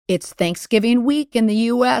It's Thanksgiving week in the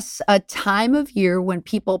U.S., a time of year when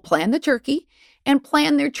people plan the turkey and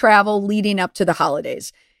plan their travel leading up to the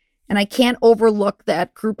holidays. And I can't overlook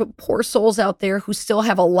that group of poor souls out there who still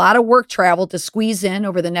have a lot of work travel to squeeze in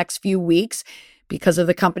over the next few weeks because of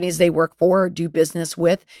the companies they work for or do business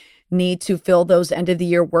with need to fill those end of the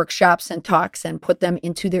year workshops and talks and put them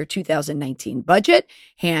into their 2019 budget.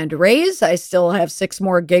 Hand raise. I still have 6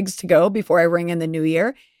 more gigs to go before I ring in the new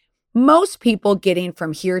year. Most people getting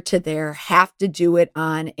from here to there have to do it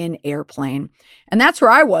on an airplane. And that's where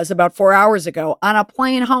I was about 4 hours ago, on a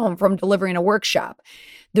plane home from delivering a workshop.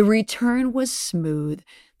 The return was smooth.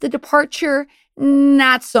 The departure,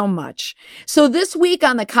 not so much. So this week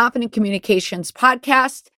on the Confident Communications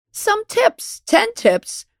podcast, some tips, 10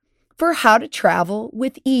 tips for how to travel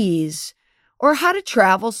with ease, or how to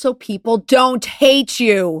travel so people don't hate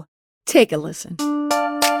you. Take a listen.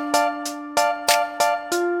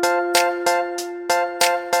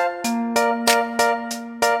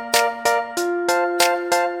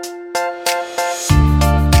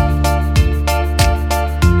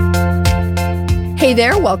 Hey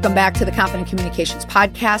there, welcome back to the Confident Communications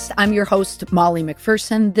podcast. I'm your host, Molly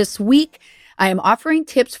McPherson. This week, I am offering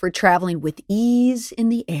tips for traveling with ease in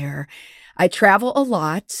the air. I travel a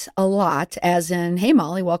lot, as in, hey,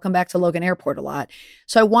 Molly, welcome back to Logan Airport a lot.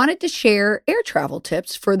 So I wanted to share air travel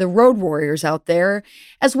tips for the road warriors out there,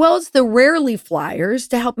 as well as the rarely flyers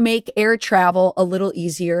to help make air travel a little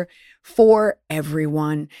easier for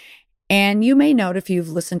everyone. And you may note, if you've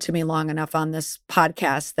listened to me long enough on this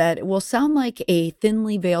podcast, that it will sound like a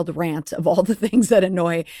thinly veiled rant of all the things that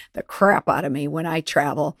annoy the crap out of me when I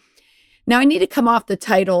travel. Now, I need to come off the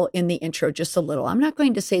title in the intro just a little. I'm not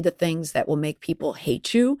going to say the things that will make people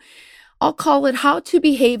hate you. I'll call it how to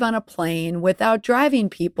behave on a plane without driving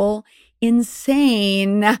people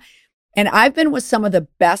insane. And I've been with some of the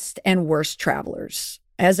best and worst travelers.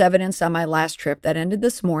 As evidenced on my last trip that ended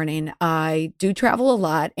this morning, I do travel a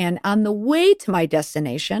lot. And on the way to my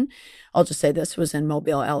destination, I'll just say this was in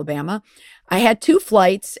Mobile, Alabama, I had 2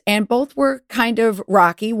 flights and both were kind of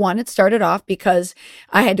rocky. One, it started off because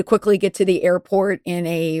I had to quickly get to the airport in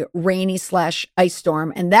a rainy/ice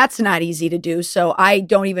storm. And that's not easy to do. So I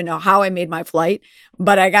don't even know how I made my flight,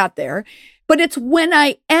 but I got there. But it's when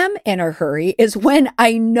I am in a hurry is when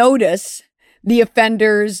I notice the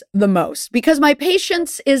offenders the most, because my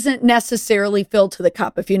patience isn't necessarily filled to the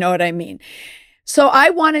cup, if you know what I mean. So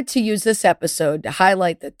I wanted to use this episode to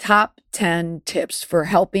highlight the top 10 tips for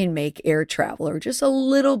helping make air travel just a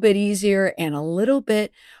little bit easier and a little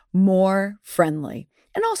bit more friendly.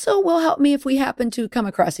 And also will help me if we happen to come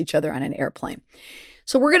across each other on an airplane.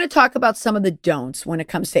 So we're going to talk about some of the don'ts when it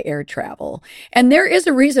comes to air travel. And there is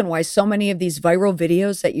a reason why so many of these viral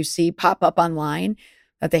videos that you see pop up online,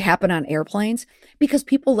 that they happen on airplanes, because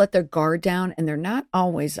people let their guard down and they're not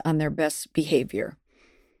always on their best behavior,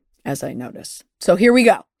 as I noticed. So here we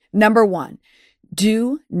go. Number 1,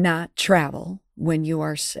 do not travel when you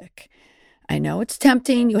are sick. I know it's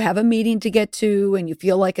tempting. You have a meeting to get to and you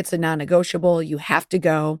feel like it's a non-negotiable. You have to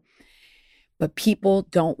go. But people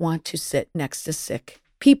don't want to sit next to sick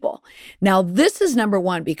people. Now, this is number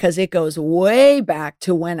 1 because it goes way back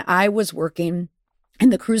to when I was working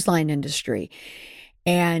in the cruise line industry.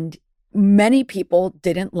 And many people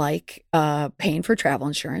didn't like paying for travel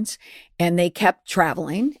insurance, and they kept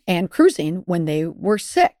traveling and cruising when they were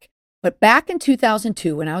sick. But back in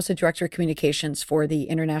 2002, when I was the director of communications for the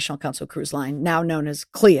International Council Cruise Line, now known as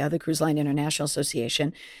CLIA, the Cruise Line International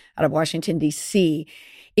Association out of Washington, D.C.,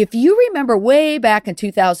 if you remember way back in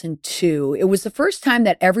 2002, it was the first time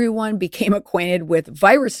that everyone became acquainted with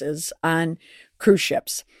viruses on cruise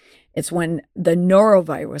ships. It's when the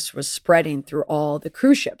norovirus was spreading through all the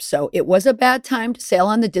cruise ships. So it was a bad time to sail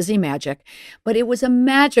on the Disney Magic, but it was a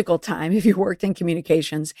magical time if you worked in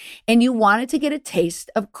communications and you wanted to get a taste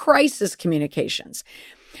of crisis communications.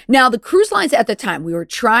 Now, the cruise lines at the time, we were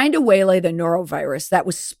trying to waylay the norovirus that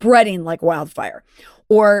was spreading like wildfire.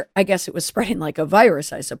 Or I guess it was spreading like a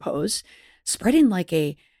virus, I suppose, spreading like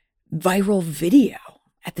a viral video.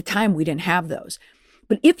 At the time, we didn't have those.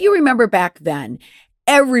 But if you remember back then,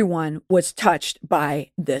 everyone was touched by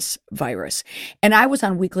this virus. And I was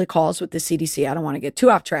on weekly calls with the CDC. I don't want to get too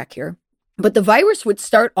off track here. But the virus would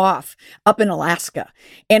start off up in Alaska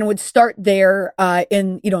and would start there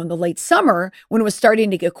in the late summer when it was starting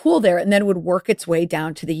to get cool there, and then would work its way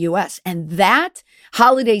down to the U.S. And that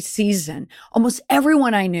holiday season, almost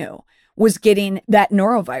everyone I knew was getting that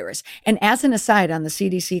norovirus. And as an aside on the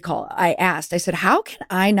CDC call, I said, how can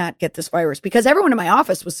I not get this virus? Because everyone in my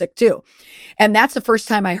office was sick too. And that's the first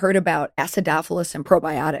time I heard about acidophilus and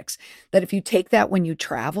probiotics, that if you take that when you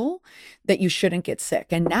travel, that you shouldn't get sick.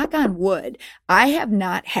 And knock on wood, I have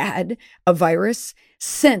not had a virus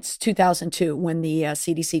since 2002 when the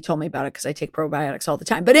CDC told me about it because I take probiotics all the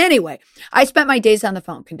time. But anyway, I spent my days on the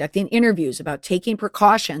phone conducting interviews about taking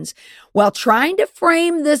precautions while trying to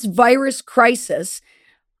frame this virus crisis.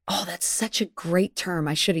 Oh, that's such a great term.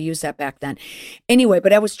 I should have used that back then. Anyway,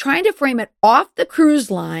 but I was trying to frame it off the cruise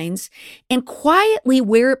lines and quietly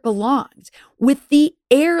where it belongs, with the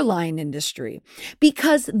airline industry,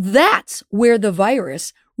 because that's where the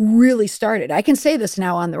virus really started. I can say this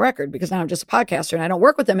now on the record because now I'm just a podcaster and I don't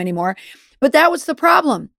work with them anymore. But that was the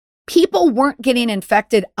problem. People weren't getting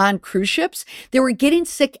infected on cruise ships. They were getting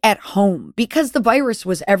sick at home because the virus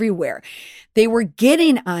was everywhere. They were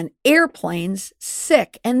getting on airplanes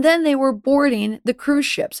sick, and then they were boarding the cruise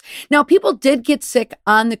ships. Now, people did get sick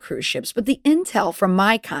on the cruise ships, but the intel from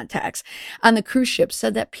my contacts on the cruise ships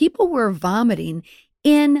said that people were vomiting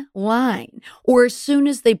in line or as soon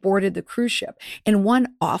as they boarded the cruise ship. And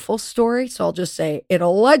one awful story, so I'll just say it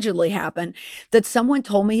allegedly happened, that someone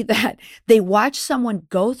told me that they watched someone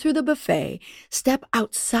go through the buffet, step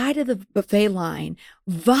outside of the buffet line,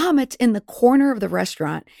 vomit in the corner of the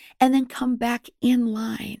restaurant, and then come back in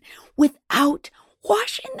line without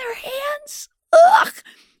washing their hands. Ugh.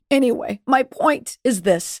 Anyway, my point is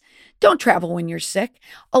this. Don't travel when you're sick.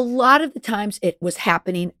 A lot of the times it was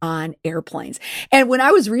happening on airplanes. And when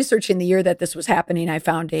I was researching the year that this was happening, I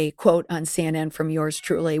found a quote on CNN from yours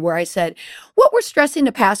truly where I said, what we're stressing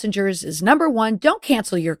to passengers is, number one, don't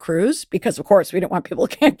cancel your cruise, because of course we don't want people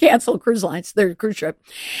to cancel cruise lines, their cruise trip.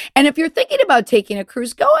 And if you're thinking about taking a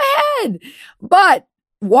cruise, go ahead. But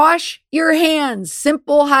wash your hands.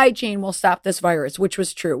 Simple hygiene will stop this virus, which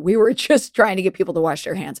was true. We were just trying to get people to wash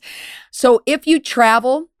their hands. So if you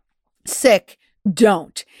travel sick,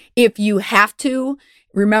 don't. If you have to,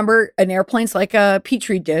 remember, an airplane's like a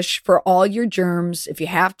petri dish for all your germs. If you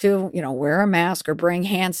have to, wear a mask or bring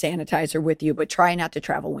hand sanitizer with you, but try not to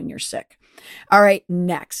travel when you're sick. All right,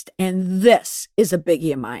 next. And this is a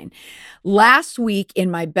biggie of mine. Last week in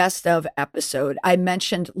my best of episode, I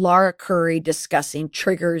mentioned Laura Curry discussing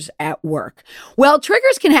triggers at work. Well,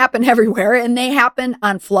 triggers can happen everywhere, and they happen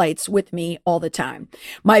on flights with me all the time.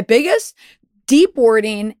 My biggest,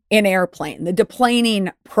 deboarding an airplane, the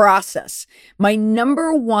deplaning process. My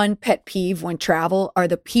number one pet peeve when travel are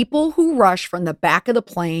the people who rush from the back of the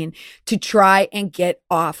plane to try and get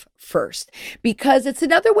off first, because it's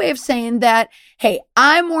another way of saying that, hey,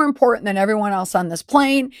 I'm more important than everyone else on this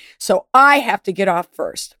plane, so I have to get off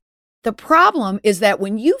first. The problem is that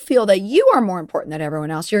when you feel that you are more important than everyone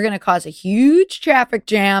else, you're going to cause a huge traffic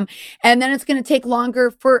jam, and then it's going to take longer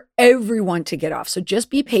for everyone to get off. So just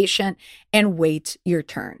be patient and wait your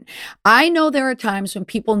turn. I know there are times when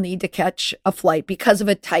people need to catch a flight because of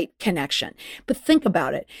a tight connection, but think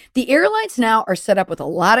about it. The airlines now are set up with a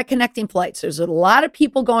lot of connecting flights. There's a lot of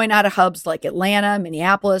people going out of hubs like Atlanta,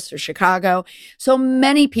 Minneapolis, or Chicago. So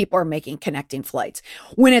many people are making connecting flights.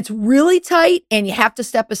 When it's really tight and you have to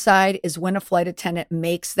step aside is when a flight attendant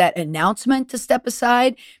makes that announcement to step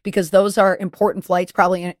aside, because those are important flights,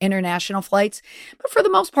 probably international flights. But for the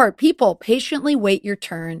most part, people patiently wait your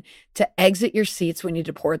turn to exit your seats when you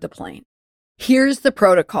depart the plane. Here's the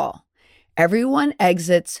protocol. Everyone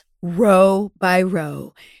exits row by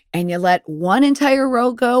row, and you let one entire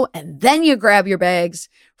row go, and then you grab your bags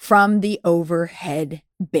from the overhead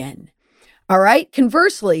bin. All right.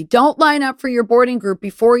 Conversely, don't line up for your boarding group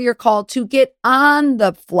before you're called to get on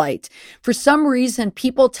the flight. For some reason,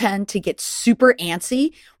 people tend to get super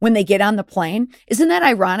antsy when they get on the plane. Isn't that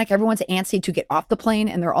ironic? Everyone's antsy to get off the plane,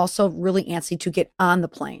 and they're also really antsy to get on the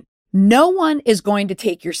plane. No one is going to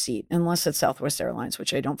take your seat unless it's Southwest Airlines,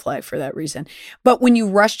 which I don't fly for that reason. But when you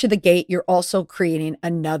rush to the gate, you're also creating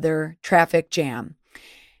another traffic jam.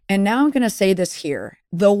 And now I'm going to say this here.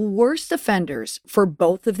 The worst offenders for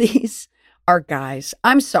both of these are guys.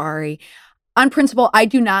 I'm sorry. On principle, I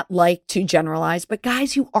do not like to generalize, but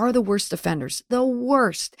guys, you are the worst offenders, the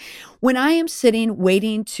worst. When I am sitting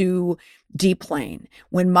waiting to deplane,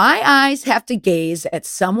 when my eyes have to gaze at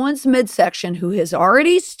someone's midsection who has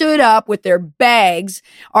already stood up with their bags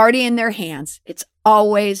already in their hands, it's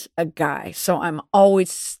always a guy. So I'm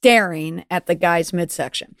always staring at the guy's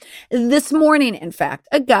midsection. This morning, in fact,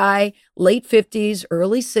 a guy, late 50s,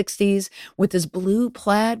 early 60s, with his blue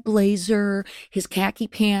plaid blazer, his khaki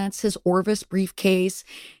pants, his Orvis briefcase,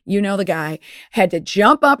 you know the guy, had to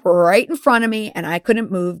jump up right in front of me, and I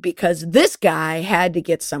couldn't move because this guy had to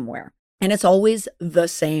get somewhere. And it's always the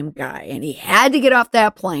same guy. And he had to get off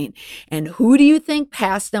that plane. And who do you think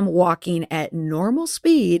passed him walking at normal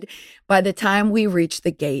speed by the time we reached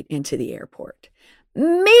the gate into the airport?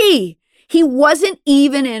 Me! He wasn't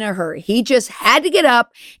even in a hurry. He just had to get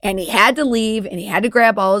up and he had to leave and he had to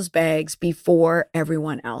grab all his bags before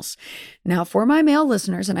everyone else. Now, for my male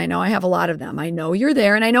listeners, and I know I have a lot of them, I know you're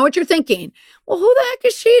there and I know what you're thinking. Well, who the heck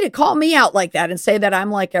is she to call me out like that and say that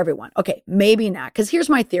I'm like everyone? Okay, maybe not, because here's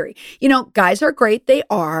my theory. Guys are great. They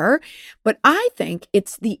are. But I think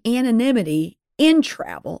it's the anonymity in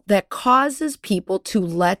travel that causes people to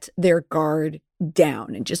let their guard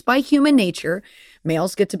down. And just by human nature,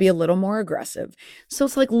 males get to be a little more aggressive. So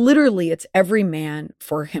it's like literally it's every man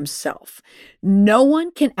for himself. No one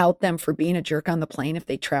can out them for being a jerk on the plane if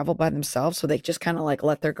they travel by themselves. So they just kind of like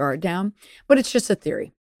let their guard down. But it's just a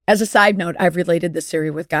theory. As a side note, I've related this theory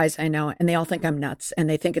with guys I know, and they all think I'm nuts and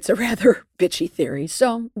they think it's a rather bitchy theory.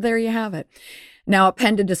 So there you have it. Now,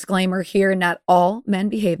 append a disclaimer here. Not all men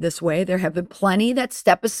behave this way. There have been plenty that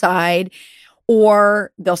step aside,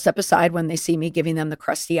 or they'll step aside when they see me giving them the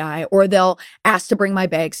crusty eye, or they'll ask to bring my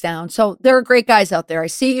bags down. So there are great guys out there. I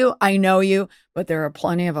see you, I know you, but there are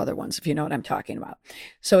plenty of other ones, if you know what I'm talking about.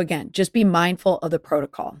 So again, just be mindful of the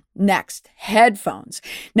protocol. Next, headphones.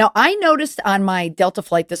 Now, I noticed on my Delta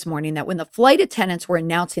flight this morning that when the flight attendants were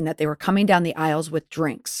announcing that they were coming down the aisles with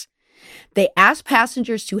drinks, they asked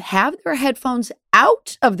passengers to have their headphones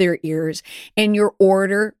out of their ears and your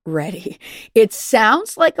order ready. It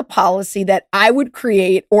sounds like a policy that I would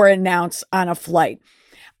create or announce on a flight.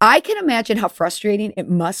 I can imagine how frustrating it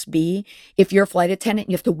must be if you're a flight attendant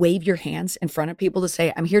and you have to wave your hands in front of people to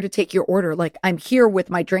say, I'm here to take your order. Like, I'm here with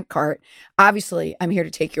my drink cart. Obviously, I'm here to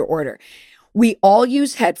take your order. We all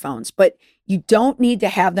use headphones, but you don't need to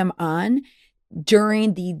have them on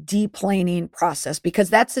during the deplaning process, because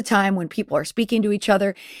that's the time when people are speaking to each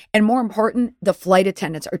other. And more important, the flight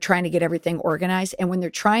attendants are trying to get everything organized. And when they're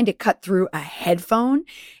trying to cut through a headphone,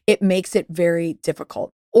 it makes it very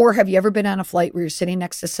difficult. Or have you ever been on a flight where you're sitting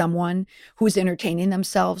next to someone who's entertaining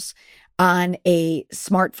themselves on a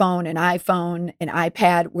smartphone, an iPhone, an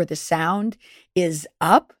iPad, where the sound is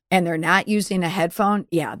up and they're not using a headphone?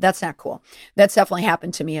 Yeah, that's not cool. That's definitely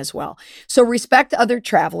happened to me as well. So respect other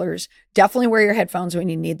travelers. Definitely wear your headphones when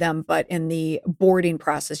you need them, but in the boarding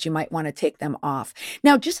process, you might want to take them off.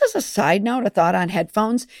 Now, just as a side note, a thought on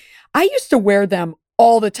headphones, I used to wear them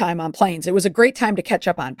all the time on planes. It was a great time to catch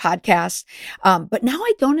up on podcasts. But now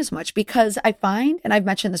I don't as much, because I find, and I've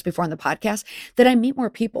mentioned this before on the podcast, that I meet more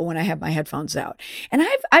people when I have my headphones out. And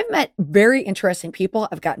I've met very interesting people.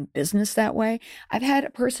 I've gotten business that way. I've had a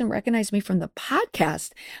person recognize me from the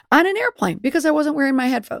podcast on an airplane because I wasn't wearing my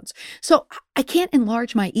headphones. So I can't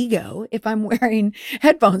enlarge my ego if I'm wearing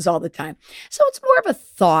headphones all the time. So it's more of a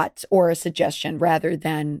thought or a suggestion rather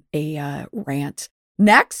than a rant.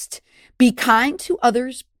 Next, be kind to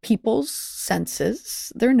others' people's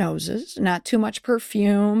senses, their noses, not too much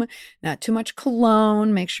perfume, not too much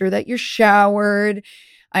cologne. Make sure that you're showered.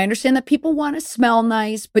 I understand that people want to smell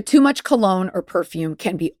nice, but too much cologne or perfume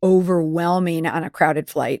can be overwhelming on a crowded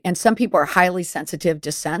flight. And some people are highly sensitive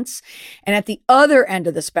to scents. And at the other end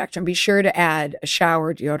of the spectrum, be sure to add a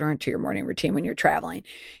shower deodorant to your morning routine when you're traveling.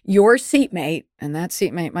 Your seatmate, and that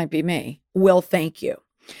seatmate might be me, will thank you.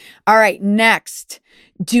 All right, next,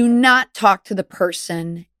 do not talk to the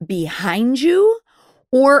person behind you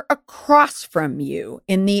or across from you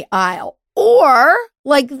in the aisle. Or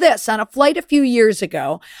like this, on a flight a few years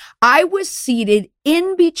ago, I was seated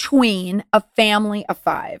in between a family of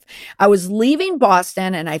 5. I was leaving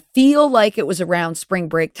Boston and I feel like it was around spring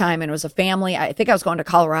break time, and it was a family. I think I was going to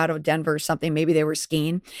Colorado, Denver or something. Maybe they were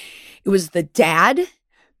skiing. It was the dad,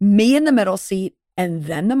 me in the middle seat, and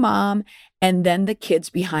then the mom, and then the kids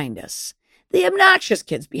behind us. The obnoxious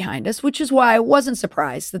kids behind us, which is why I wasn't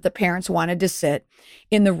surprised that the parents wanted to sit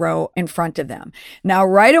in the row in front of them. Now,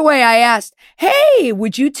 right away, I asked, hey,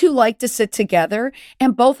 would you two like to sit together?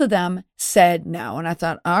 And both of them said no. And I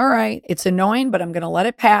thought, all right, it's annoying, but I'm going to let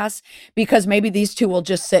it pass, because maybe these two will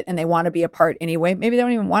just sit and they want to be apart anyway. Maybe they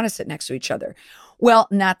don't even want to sit next to each other. Well,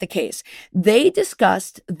 not the case. They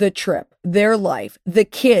discussed the trip, their life, the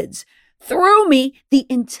kids, through me the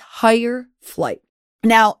entire flight.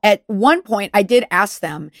 Now, at one point, I did ask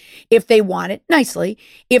them if they wanted, nicely,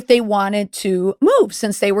 if they wanted to move,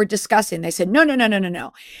 since they were discussing. They said,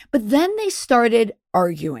 no. But then they started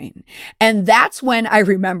arguing. And that's when I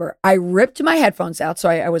remember I ripped my headphones out. So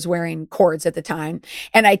I was wearing cords at the time.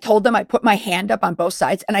 And I told them, I put my hand up on both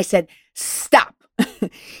sides and I said, stop.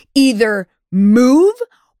 Either move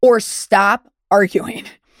or stop arguing.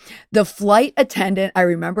 The flight attendant, I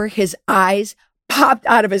remember his eyes popped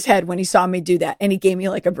out of his head when he saw me do that. And he gave me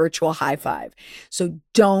like a virtual high five. So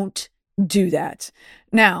don't do that.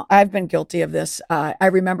 Now, I've been guilty of this. I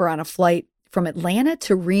remember on a flight from Atlanta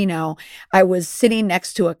to Reno, I was sitting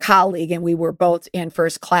next to a colleague and we were both in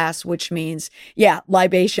first class, which means,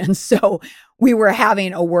 libations. So we were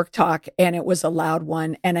having a work talk and it was a loud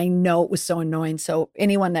one. And I know it was so annoying. So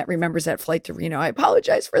anyone that remembers that flight to Reno, I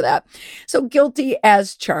apologize for that. So guilty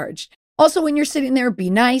as charged. Also, when you're sitting there,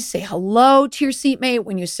 be nice, say hello to your seatmate.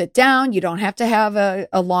 When you sit down, you don't have to have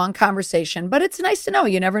a long conversation, but it's nice to know.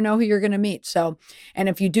 You never know who you're going to meet. So, and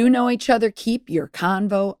if you do know each other, keep your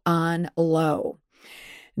convo on low.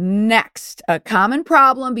 Next, a common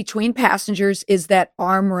problem between passengers is that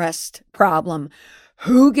armrest problem.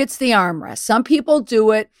 Who gets the armrest? Some people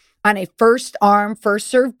do it on a first arm, first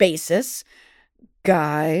serve basis.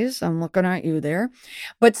 Guys, I'm looking at you there.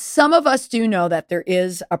 But some of us do know that there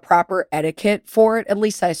is a proper etiquette for it. At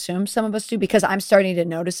least I assume some of us do, because I'm starting to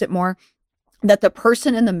notice it more, that the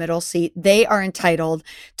person in the middle seat, they are entitled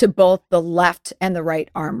to both the left and the right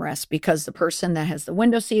armrest, because the person that has the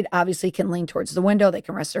window seat obviously can lean towards the window. They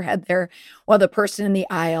can rest their head there, while the person in the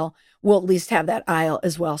aisle will at least have that aisle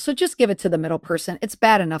as well. So just give it to the middle person. It's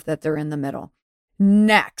bad enough that they're in the middle.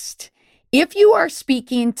 Next, if you are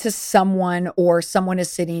speaking to someone or someone is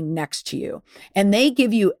sitting next to you and they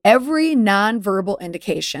give you every nonverbal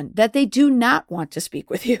indication that they do not want to speak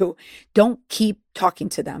with you, don't keep talking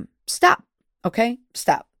to them. Stop. Okay?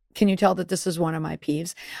 Stop. Can you tell that this is one of my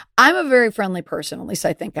peeves? I'm a very friendly person, at least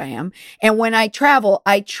I think I am. And when I travel,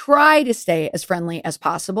 I try to stay as friendly as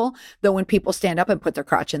possible. Though when people stand up and put their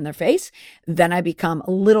crotch in their face, then I become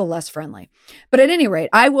a little less friendly. But at any rate,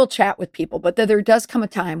 I will chat with people, but there does come a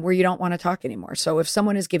time where you don't want to talk anymore. So if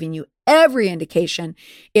someone is giving you every indication,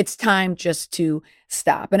 it's time just to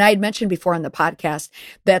stop. And I had mentioned before on the podcast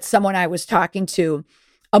that someone I was talking to,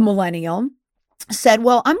 a millennial, said,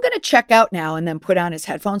 well, I'm going to check out now, and then put on his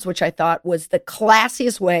headphones, which I thought was the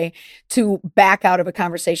classiest way to back out of a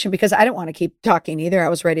conversation, because I didn't want to keep talking either. I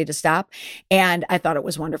was ready to stop, and I thought it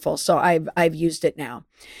was wonderful. So I've used it now.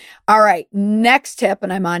 All right, next tip,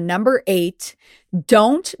 and I'm on number 8.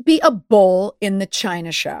 Don't be a bull in the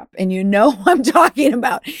china shop. And you know who I'm talking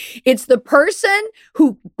about. It's the person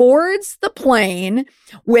who boards the plane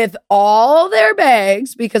with all their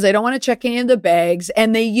bags because they don't want to check any of the bags.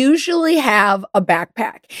 And they usually have a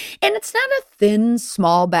backpack. And it's not a thin,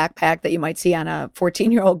 small backpack that you might see on a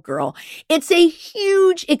 14-year-old girl. It's a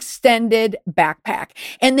huge extended backpack.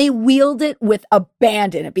 And they wield it with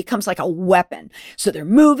abandon. It becomes like a weapon. So they're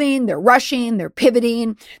moving, they're rushing, they're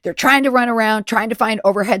pivoting, they're trying to run around, trying to find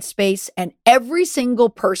overhead space, and every single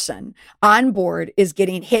person on board is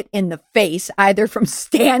getting hit in the face, either from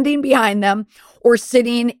standing behind them or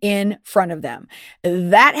sitting in front of them.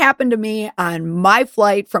 That happened to me on my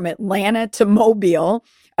flight from Atlanta to Mobile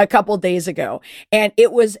a couple days ago, and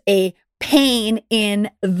it was a pain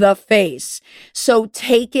in the face. So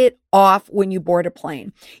take it off when you board a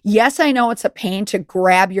plane. Yes, I know it's a pain to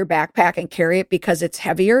grab your backpack and carry it because it's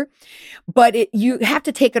heavier, but you have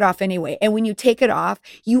to take it off anyway. And when you take it off,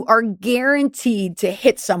 you are guaranteed to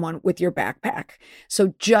hit someone with your backpack.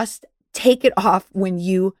 So just take it off when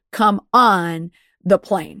you come on the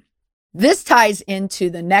plane. This ties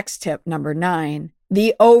into the next tip, number 9,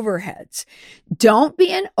 the overheads. Don't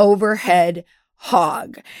be an overhead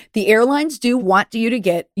hog. The airlines do want you to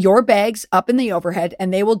get your bags up in the overhead,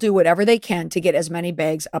 and they will do whatever they can to get as many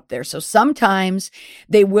bags up there. So sometimes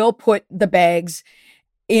they will put the bags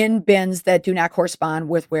in bins that do not correspond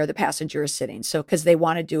with where the passenger is sitting. So, because they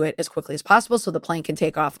want to do it as quickly as possible so the plane can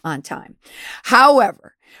take off on time.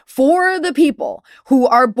 However, for the people who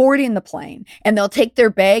are boarding the plane and they'll take their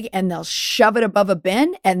bag and they'll shove it above a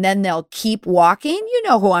bin and then they'll keep walking, you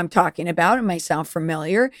know who I'm talking about. It may sound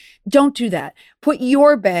familiar. Don't do that. Put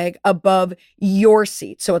your bag above your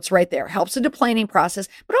seat. So it's right there. Helps the deplaning process,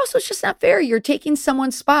 but also it's just not fair. You're taking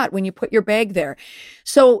someone's spot when you put your bag there.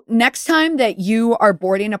 So next time that you are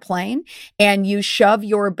boarding a plane and you shove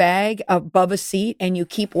your bag above a seat and you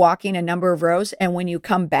keep walking a number of rows, and when you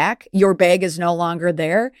come back, your bag is no longer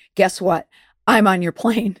there, guess what? I'm on your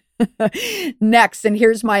plane. Next, and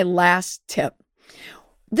here's my last tip.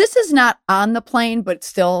 This is not on the plane, but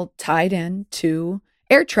still tied in to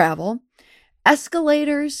air travel.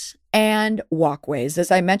 Escalators and walkways.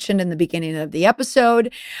 As I mentioned in the beginning of the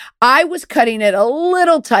episode, I was cutting it a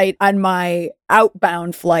little tight on my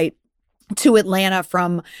outbound flight to Atlanta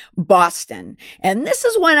from Boston. And this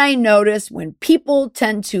is when I noticed when people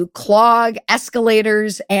tend to clog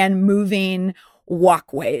escalators and moving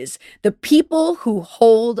walkways, the people who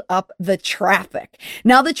hold up the traffic.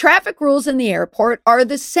 Now, the traffic rules in the airport are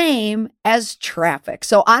the same as traffic.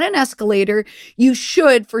 So on an escalator, you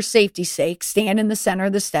should, for safety's sake, stand in the center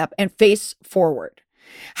of the step and face forward.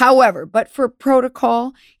 However, but for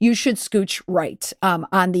protocol, you should scooch right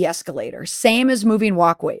on the escalator. Same as moving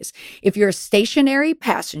walkways. If you're a stationary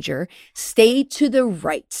passenger, stay to the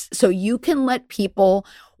right so you can let people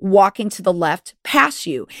walking to the left pass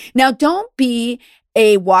you. Now, don't be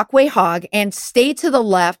a walkway hog and stay to the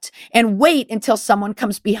left and wait until someone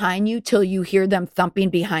comes behind you till you hear them thumping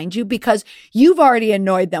behind you, because you've already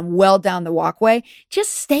annoyed them well down the walkway.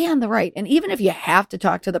 Just stay on the right. And even if you have to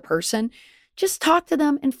talk to the person, just talk to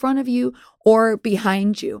them in front of you or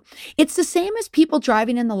behind you. It's the same as people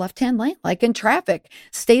driving in the left-hand lane, like in traffic.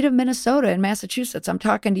 State of Minnesota and Massachusetts, I'm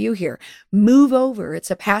talking to you here. Move over.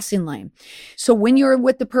 It's a passing lane. So when you're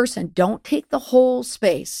with the person, don't take the whole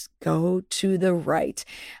space. Go to the right.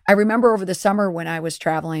 I remember over the summer when I was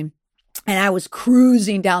traveling and I was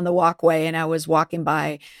cruising down the walkway and I was walking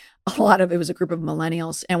by it was a group of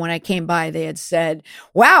millennials. And when I came by, they had said,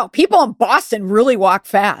 wow, people in Boston really walk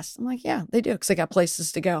fast. I'm like, yeah, they do, because they got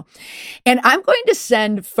places to go. And I'm going to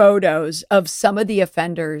send photos of some of the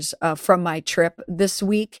offenders from my trip this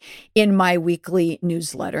week in my weekly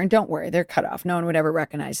newsletter. And don't worry, they're cut off. No one would ever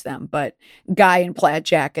recognize them. But guy in plaid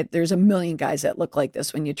jacket, there's a million guys that look like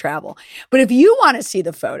this when you travel. But if you want to see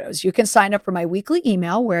the photos, you can sign up for my weekly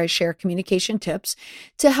email where I share communication tips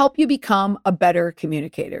to help you become a better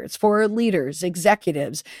communicator. It's for leaders,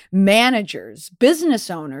 executives, managers,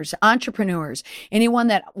 business owners, entrepreneurs, anyone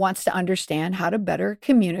that wants to understand how to better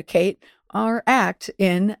communicate or act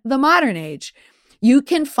in the modern age. You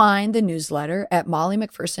can find the newsletter at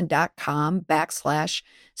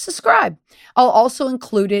mollymcpherson.com/subscribe. I'll also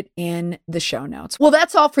include it in the show notes. Well,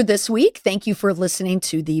 that's all for this week. Thank you for listening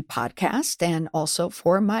to the podcast and also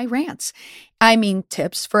for my rants. I mean,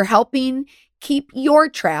 tips for helping keep your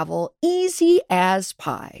travel easy as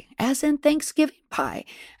pie, as in Thanksgiving pie.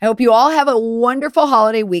 I hope you all have a wonderful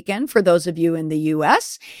holiday weekend for those of you in the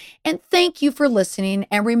U.S. And thank you for listening.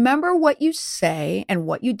 And remember, what you say and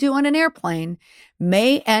what you do on an airplane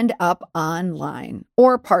may end up online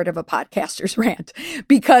or part of a podcaster's rant,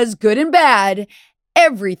 because good and bad,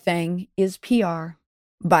 everything is PR.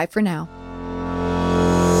 Bye for now.